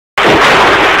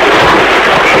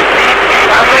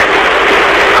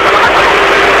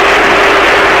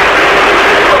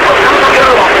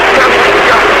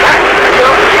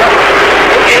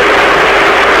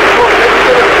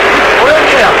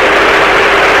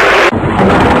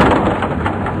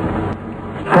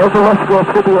スマスクを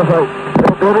つけてください。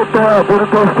ベルトはベル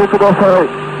トをしてください。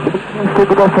して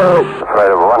ください。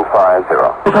Flight of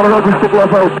 150. 体をしてくだ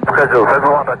さい。Schedule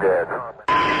 7-1 dead.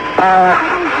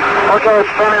 Okay,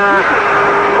 it's been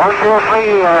 1, 2,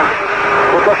 3.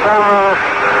 We got some,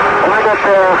 we got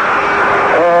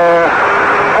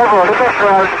several requests to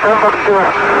turn back to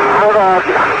over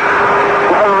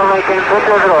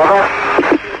 2-0, over.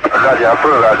 Roger,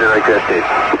 approve, Roger, requested.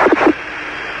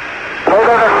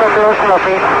 Over the situation,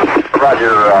 please.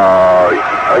 Roger,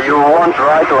 you want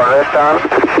right or left turn?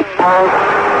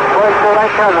 Going to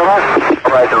right turn, over.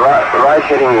 Right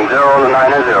heading 090,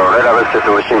 red vector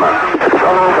to Oshima.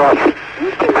 Over.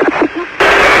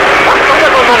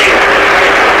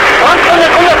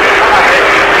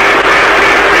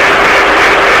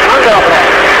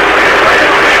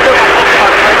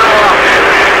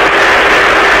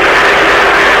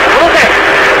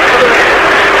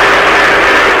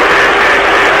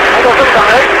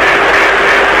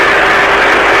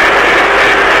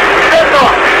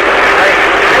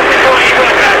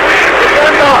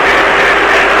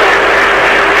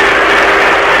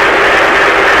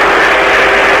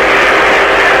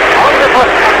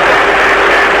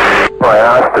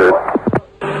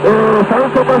 酸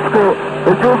素マスク、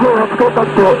情報をつけた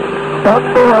と、バッ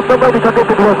トを頭にかけ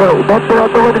てください。バットを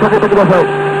頭にかけてください。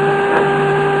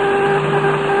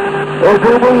乗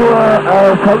務員は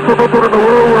酸素ボトルの用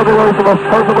意をお願いします。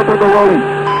酸素ボトルの用意。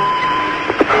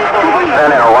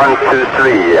Channel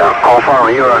 123, confirm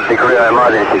you are declared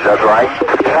emergency, is that right?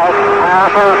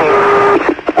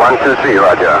 123,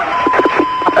 Roger.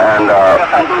 And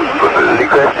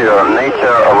request your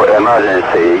nature of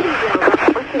emergency.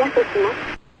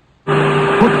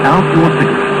 Put out your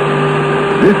ticket.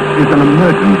 This is an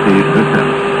emergency system.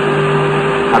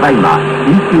 ただいま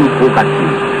緊急降下中。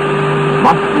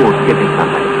マスクをつけてくださ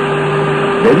い。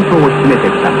ベルトを締めて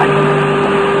ください。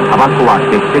タバコは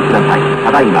消してください。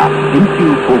ただいま緊急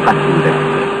降下中です。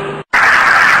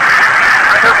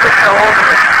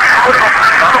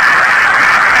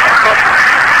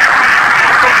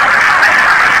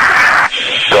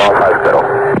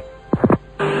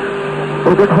お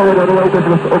客様にお願いいたし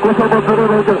ます。お子様連れ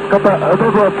の方、どう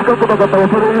ぞ近くの方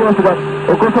恐れ入りますが、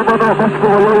お子様のマスクを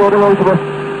用意お願いします。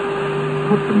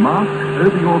Put the mask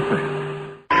over your face.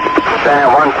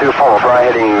 Channel 124, fly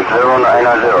heading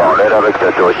 090, red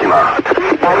vector to Oshima.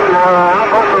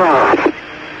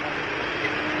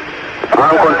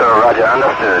 Uncontrol, Roger,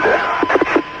 understood.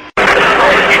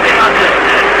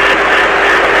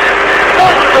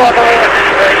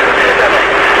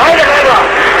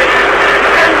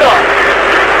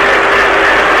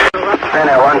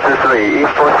 Channel 123,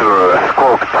 if possible,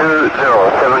 scope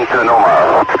 2072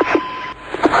 normal.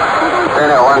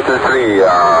 Channel 123,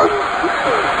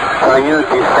 can you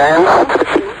descend?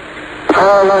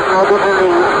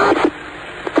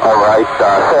 Alright,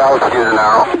 say altitude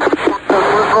now.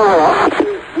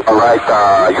 Alright,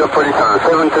 your position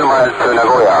 72 miles to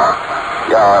Nagoya.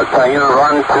 Yeah, can you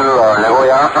run to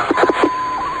Nagoya?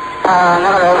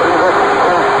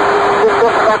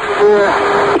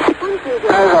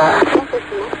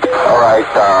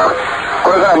 Alright, こ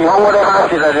れから日本語で話し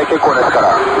ていただいて結構ですから。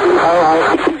はい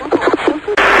はい。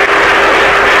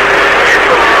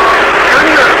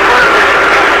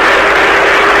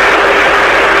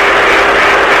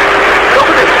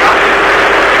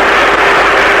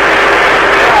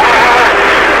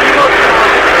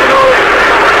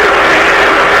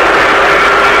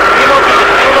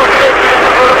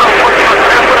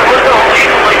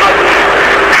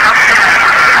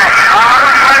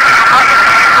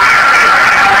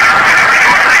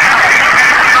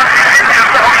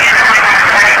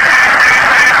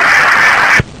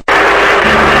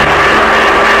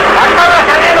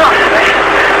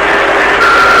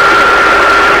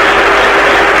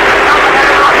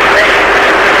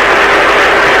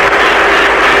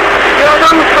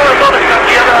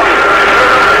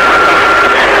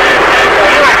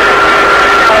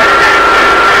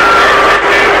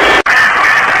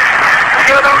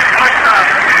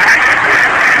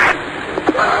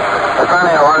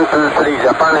ジ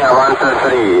ャパンエア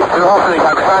123、通報数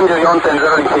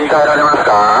 134.0 に切り替えられます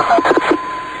か？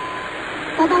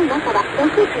ただいまから6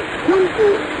時41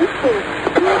分。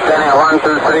Stand at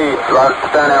 123,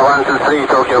 stand at 123,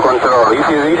 Tokyo Control. If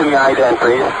you read me ident,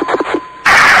 please.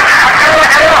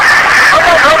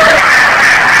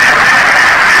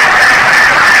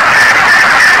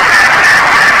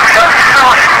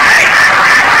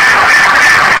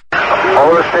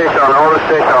 All station,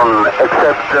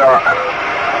 except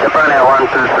Japan Air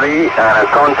 123,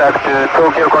 contact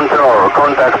Tokyo Control,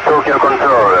 134.0,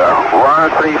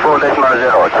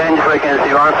 change frequency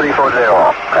 134.0,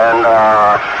 and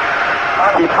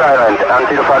keep silent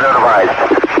until further advised.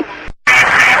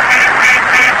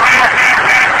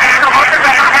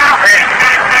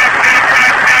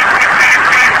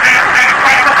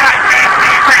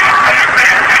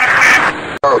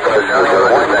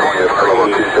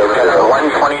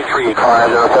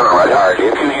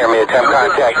 If you hear me, attempt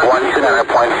contact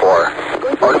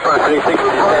 1center.4. Order for 360.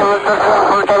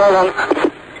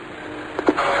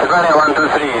 Japan Air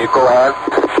 123, go ahead.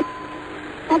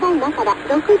 ただいまから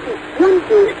6時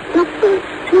46分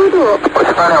ちょうど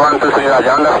Japan Air 123,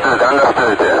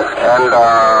 understood. And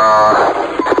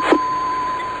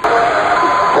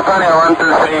Japan Air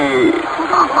 123、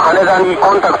羽田に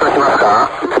コンタクトしますか？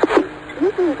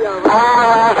 20秒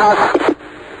は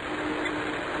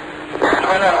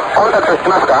コンタクトし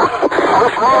ますか？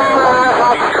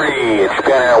 It's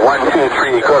Japan Air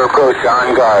 123, code approach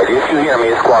on guard. If you hear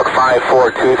me, squawk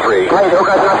 5423. はい、了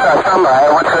解しました。スタンバイ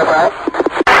お待ちください。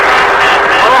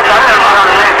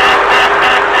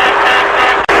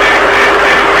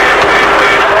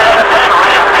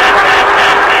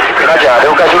ラジャー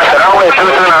了解しました。ランウェイ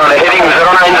22なのでヘディング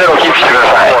090をキープしてくだ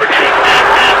さい。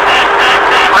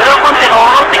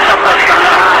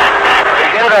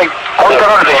現在コント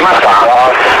ロールできますか？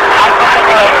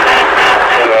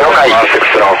了解。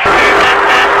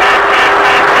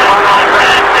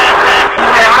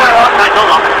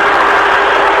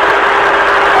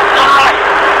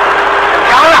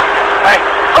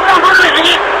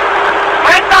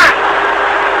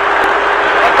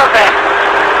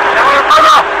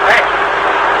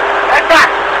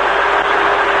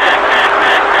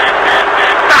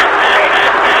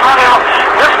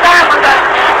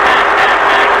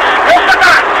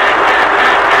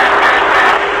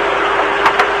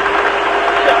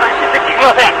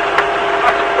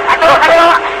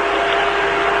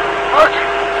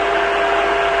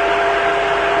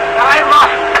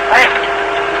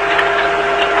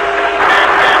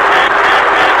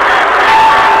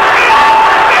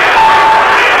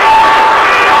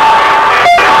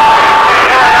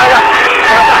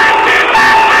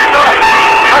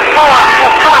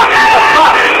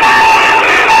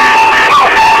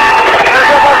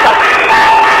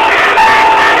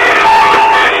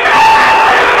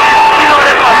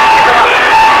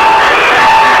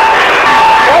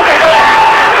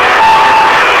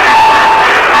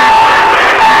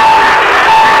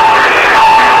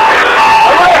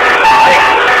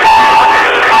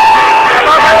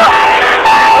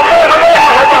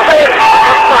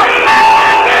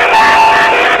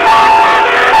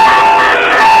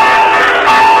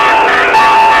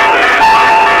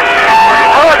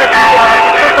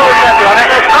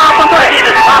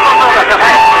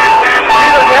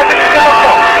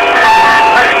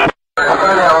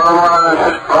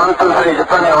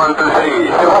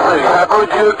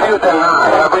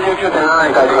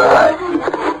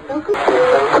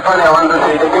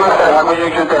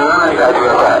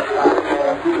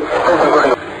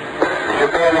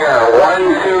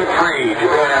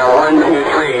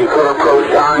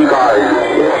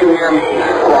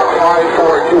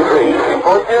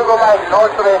55マイルノース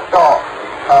ウェスト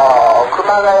熊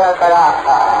谷から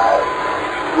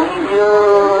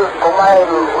25マイ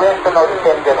ルウエストの地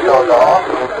点です。どうぞ。